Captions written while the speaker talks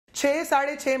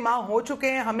6.5 माह हो चुके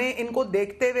हैं हमें इनको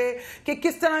देखते हुए कि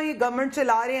किस तरह ये गवर्नमेंट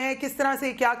चला रहे हैं, किस तरह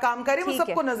से क्या काम कर रहे हैं, वो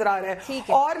सबको नजर आ रहा है।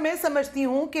 और मैं समझती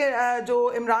हूँ कि जो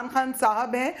इमरान खान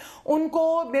साहब हैं उनको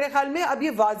मेरे ख्याल में अब ये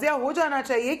वाजिया हो जाना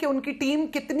चाहिए कि उनकी टीम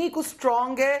कितनी को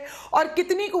स्ट्रांग है और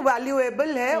कितनी को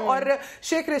वैल्यूएबल है। और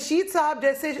शेख रशीद साहब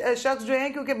जैसे शख्स जो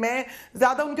हैं, क्योंकि मैं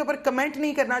ज्यादा उनके ऊपर कमेंट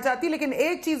नहीं करना चाहती, लेकिन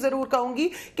एक चीज जरूर कहूंगी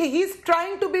कि he is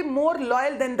trying to be more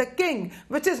loyal then the king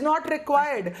which is not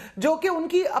required, जो कि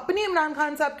उनकी अपनी इमरान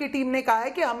खान साहब की टीम ने कहा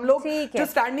है कि हम लोग जो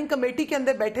स्टैंडिंग कमेटी के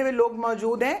अंदर बैठे हुए लोग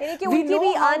मौजूद हैं, we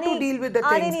know how to deal with the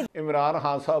things. Imran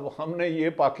Khan साहब, हमने ये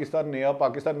पाकिस्तान, नया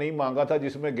पाकिस्तान नहीं मांगा था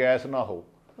जिसमें गैस ना हो,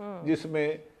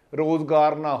 जिसमें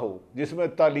रोजगार ना हो, जिसमें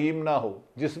तालीम ना हो,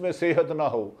 जिसमें सेहत ना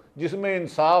हो, जिसमें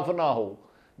इंसाफ ना हो,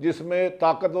 जिसमें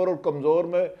ताकतवर और कमजोर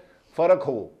में फर्क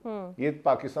हो। ये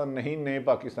पाकिस्तान नहीं, नए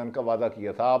पाकिस्तान का वादा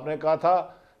किया था। आपने कहा था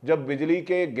जब बिजली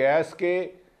के, गैस के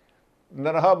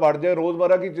नरहा बढ़ जाए,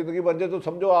 रोजमर्रा की जिंदगी बन जाए, तो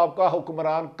समझो आपका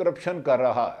हुक्मरान करप्शन कर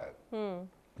रहा है।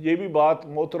 ये भी बात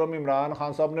मोहतरम इमरान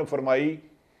खान साहब ने फरमाई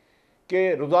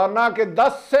कि रोजाना के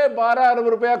 10 से 12 अरब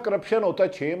रुपया करप्शन होता है।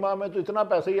 6 माह में तो इतना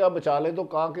पैसे ही आप बचा लें तो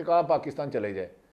कहाँ के कहाँ पाकिस्तान चले जाए।